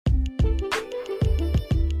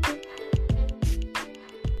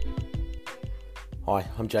Hi,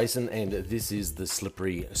 I'm Jason, and this is The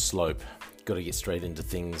Slippery Slope. Got to get straight into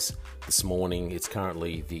things this morning. It's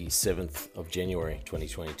currently the 7th of January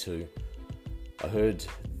 2022. I heard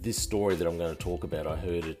this story that I'm going to talk about. I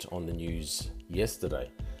heard it on the news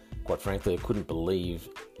yesterday. Quite frankly, I couldn't believe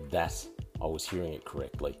that I was hearing it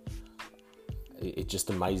correctly. It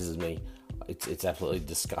just amazes me. It's absolutely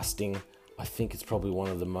disgusting. I think it's probably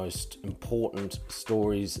one of the most important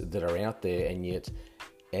stories that are out there, and yet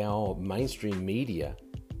our mainstream media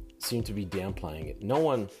seem to be downplaying it. No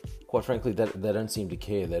one, quite frankly, they don't seem to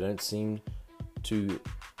care. They don't seem to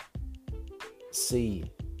see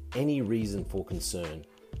any reason for concern.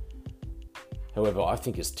 However, I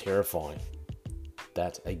think it's terrifying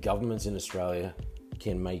that a government in Australia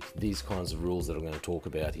can make these kinds of rules that I'm going to talk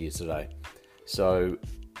about here today. So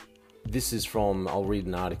this is from, I'll read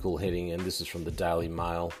an article heading, and this is from the Daily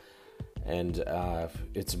Mail, and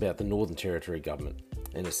it's about the Northern Territory government.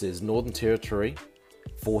 And it says, Northern Territory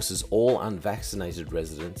forces all unvaccinated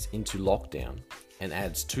residents into lockdown and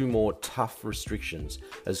adds 2 more tough restrictions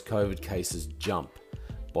as COVID cases jump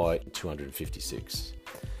by 256.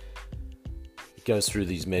 It goes through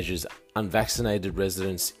these measures. Unvaccinated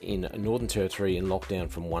residents in Northern Territory in lockdown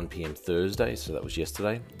from 1 p.m. Thursday, so that was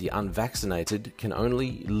yesterday. The unvaccinated can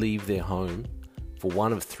only leave their home for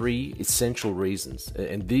one of 3 essential reasons.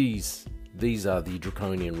 And these are the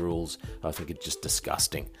draconian rules. I think it's just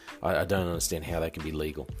disgusting. I don't understand how they can be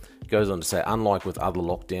legal. It goes on to say, unlike with other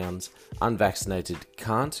lockdowns, unvaccinated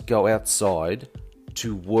can't go outside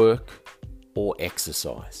to work or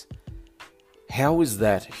exercise. How is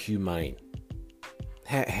that humane?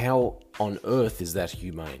 How on earth is that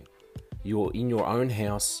humane? You're in your own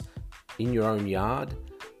house, in your own yard,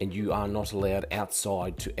 and you are not allowed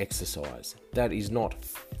outside to exercise. That is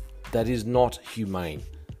not humane.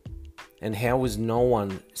 And how is no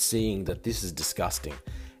one seeing that this is disgusting?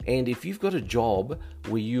 And if you've got a job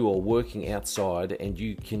where you are working outside and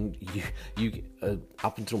you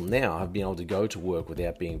up until now have been able to go to work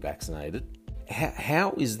without being vaccinated,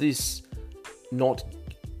 how is this not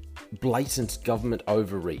blatant government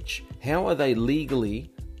overreach? How are they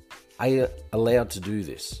legally allowed to do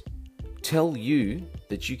this? Tell you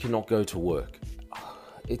that you cannot go to work.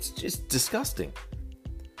 It's just disgusting.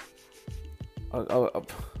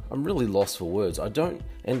 I'm really lost for words.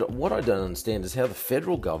 And what I don't understand is how the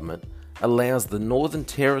federal government allows the Northern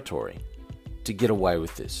Territory to get away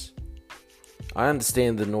with this. I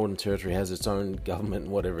understand the Northern Territory has its own government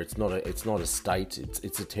and whatever. It's not a state.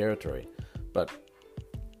 It's a territory. But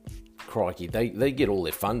crikey, they get all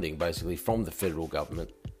their funding basically from the federal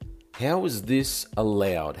government. How is this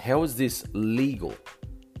allowed? How is this legal?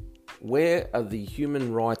 Where are the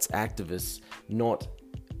human rights activists not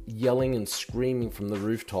yelling and screaming from the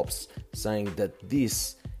rooftops saying that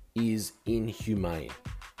this is inhumane?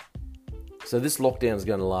 So this lockdown is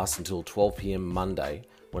going to last until 12 p.m. Monday,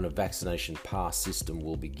 when a vaccination pass system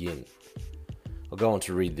will begin. I'll go on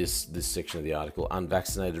to read this section of the article.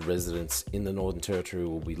 Unvaccinated residents in the Northern Territory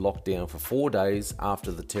will be locked down for 4 days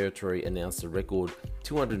after the Territory announced a record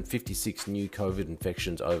 256 new COVID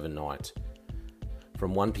infections overnight.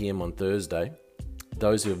 From 1 p.m. on Thursday,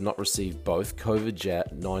 those who have not received both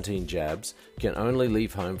COVID-19 jabs can only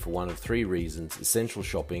leave home for one of 3 reasons: essential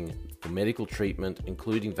shopping, for medical treatment,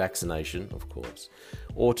 including vaccination, of course,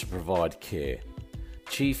 or to provide care.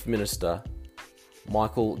 Chief Minister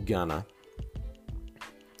Michael Gunner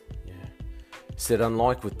said,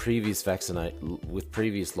 unlike with previous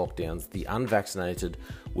lockdowns, the unvaccinated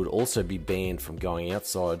would also be banned from going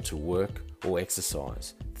outside to work or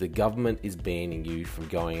exercise. The government is banning you from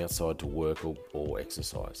going outside to work or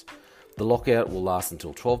exercise. The lockout will last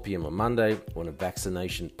until 12 p.m. on Monday, when a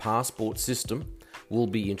vaccination passport system will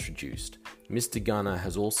be introduced. Mr. Gunner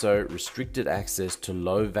has also restricted access to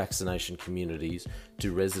low vaccination communities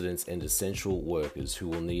to residents and essential workers who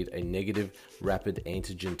will need a negative rapid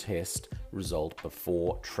antigen test result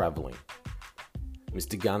before travelling.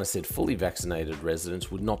 Mr. Gunner said fully vaccinated residents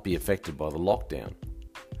would not be affected by the lockdown.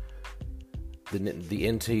 The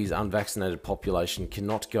NT's unvaccinated population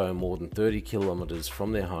cannot go more than 30 kilometres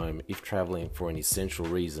from their home if travelling for an essential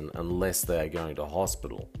reason, unless they are going to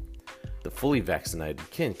hospital. The fully vaccinated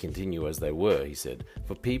can continue as they were, he said.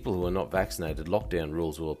 For people who are not vaccinated, lockdown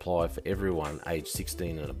rules will apply for everyone aged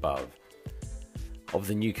 16 and above. Of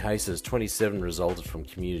the new cases, 27 resulted from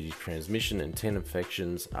community transmission and 10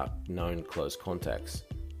 infections are known close contacts.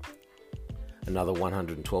 Another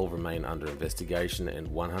 112 remain under investigation, and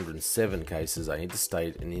 107 cases are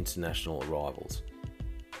interstate and international arrivals.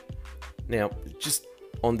 Now, just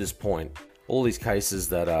on this point, all these cases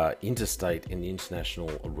that are interstate and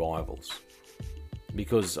international arrivals,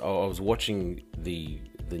 because I was watching the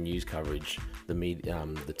the news coverage,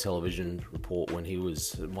 the television report when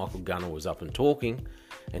Michael Gunner was up and talking,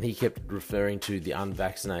 and he kept referring to the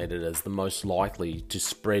unvaccinated as the most likely to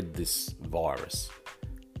spread this virus.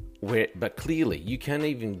 But clearly, you can't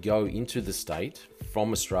even go into the state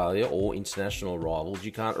from Australia or international arrivals.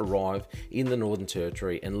 You can't arrive in the Northern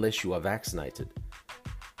Territory unless you are vaccinated.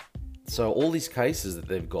 So all these cases that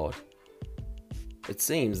they've got, it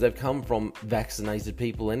seems they've come from vaccinated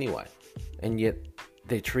people anyway. And yet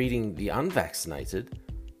they're treating the unvaccinated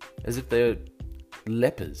as if they're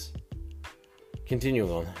lepers.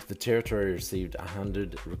 Continuing on, the Territory received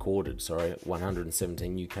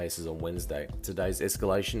 117 new cases on Wednesday. Today's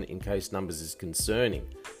escalation in case numbers is concerning.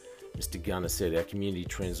 Mr. Gunner said our community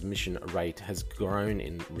transmission rate has grown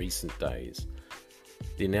in recent days.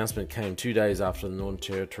 The announcement came 2 days after the Northern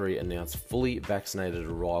Territory announced fully vaccinated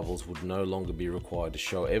arrivals would no longer be required to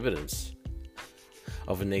show evidence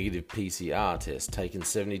of a negative PCR test taken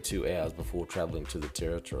 72 hours before travelling to the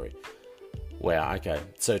Territory. Wow, okay.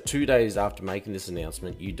 So 2 days after making this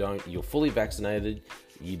announcement, you're fully vaccinated,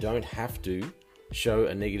 you don't have to show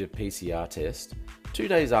a negative PCR test. 2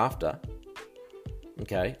 days after,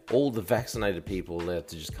 okay, all the vaccinated people allowed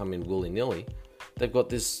to just come in willy-nilly, they've got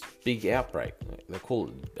this big outbreak. They call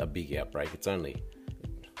it a big outbreak. It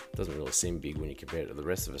doesn't really seem big when you compare it to the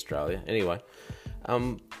rest of Australia. Anyway,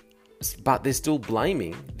 but they're still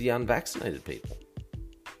blaming the unvaccinated people.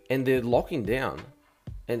 And they're locking down.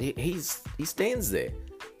 And he stands there,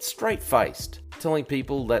 straight-faced, telling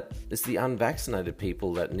people that it's the unvaccinated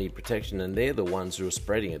people that need protection, and they're the ones who are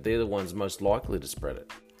spreading it. They're the ones most likely to spread it.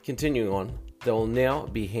 Continuing on, they will now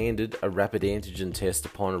be handed a rapid antigen test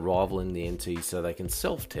upon arrival in the NT so they can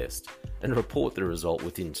self-test and report the result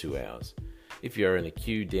within 2 hours. If you're in a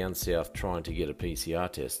queue down south trying to get a PCR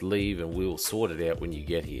test, leave and we'll sort it out when you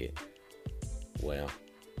get here. Wow.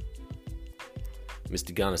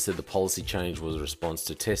 Mr. Gunner said the policy change was a response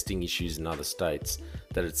to testing issues in other states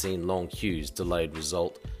that had seen long queues, delayed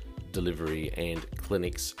result delivery, and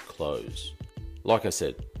clinics close. Like I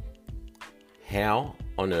said, how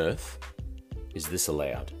on earth is this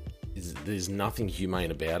allowed? There's nothing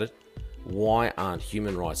humane about it. Why aren't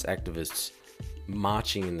human rights activists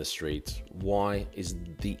marching in the streets? Why is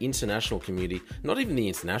the international community, not even the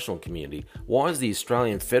international community, why is the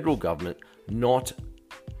Australian federal government not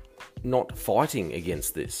fighting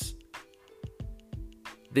against this?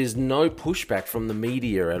 There's no pushback from the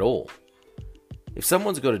media at all. If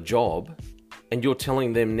someone's got a job and you're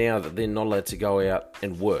telling them now that they're not allowed to go out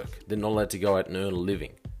and work, they're not allowed to go out and earn a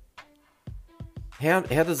living, how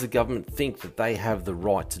does the government think that they have the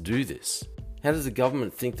right to do this? How does the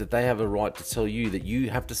government think that they have a right to tell you that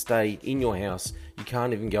you have to stay in your house, you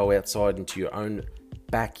can't even go outside into your own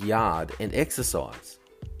backyard and exercise?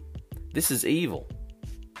 This is evil.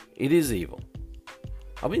 It is evil.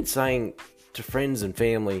 I've been saying to friends and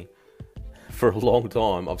family for a long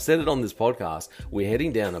time, I've said it on this podcast, we're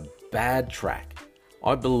heading down a bad track.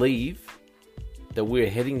 I believe that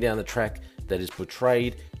we're heading down the track that is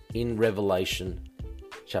portrayed in Revelation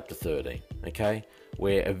chapter 13, okay?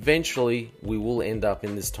 Where eventually we will end up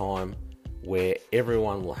in this time where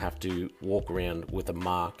everyone will have to walk around with a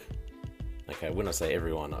mark. Okay, when I say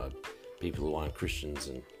everyone, people who aren't Christians,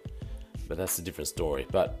 but that's a different story.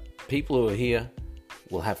 But people who are here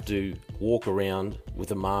will have to walk around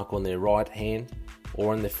with a mark on their right hand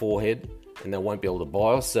or on their forehead, and they won't be able to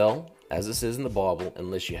buy or sell, as it says in the Bible,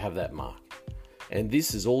 unless you have that mark. And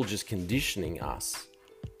this is all just conditioning us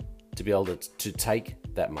to be able to take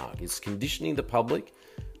that mark. It's conditioning the public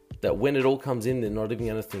that when it all comes in, they're not even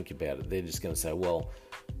going to think about it. They're just going to say, well,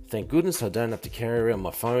 thank goodness I don't have to carry around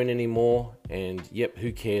my phone anymore, and yep,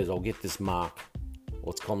 who cares, I'll get this mark.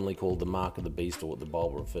 What's commonly called the mark of the beast, or what the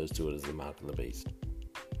Bible refers to it as the mark of the beast.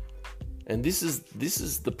 And this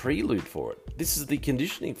is the prelude for it. This is the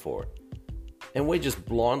conditioning for it. And we're just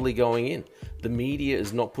blindly going in. The media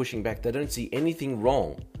is not pushing back. They don't see anything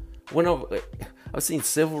wrong. When I've seen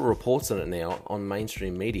several reports on it now on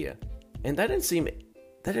mainstream media, and they don't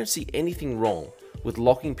see anything wrong with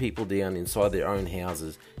locking people down inside their own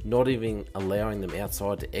houses, not even allowing them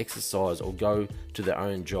outside to exercise or go to their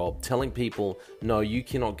own job, telling people, no, you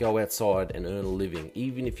cannot go outside and earn a living,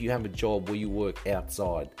 even if you have a job where you work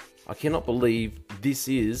outside. I cannot believe this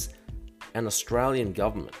is an Australian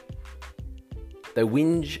government. They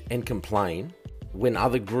whinge and complain when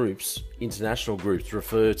other groups, international groups,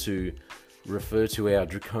 refer to our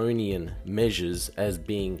draconian measures as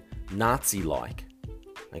being Nazi-like.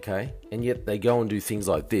 Okay? And yet they go and do things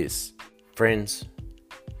like this. Friends,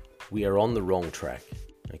 we are on the wrong track.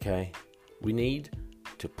 Okay? We need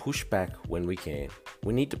to push back when we can.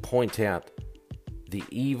 We need to point out the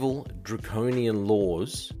evil draconian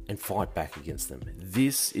laws and fight back against them.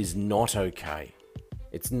 This is not okay.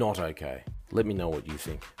 It's not okay. Let me know what you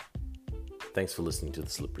think. Thanks for listening to The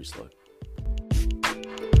Slippery Slope.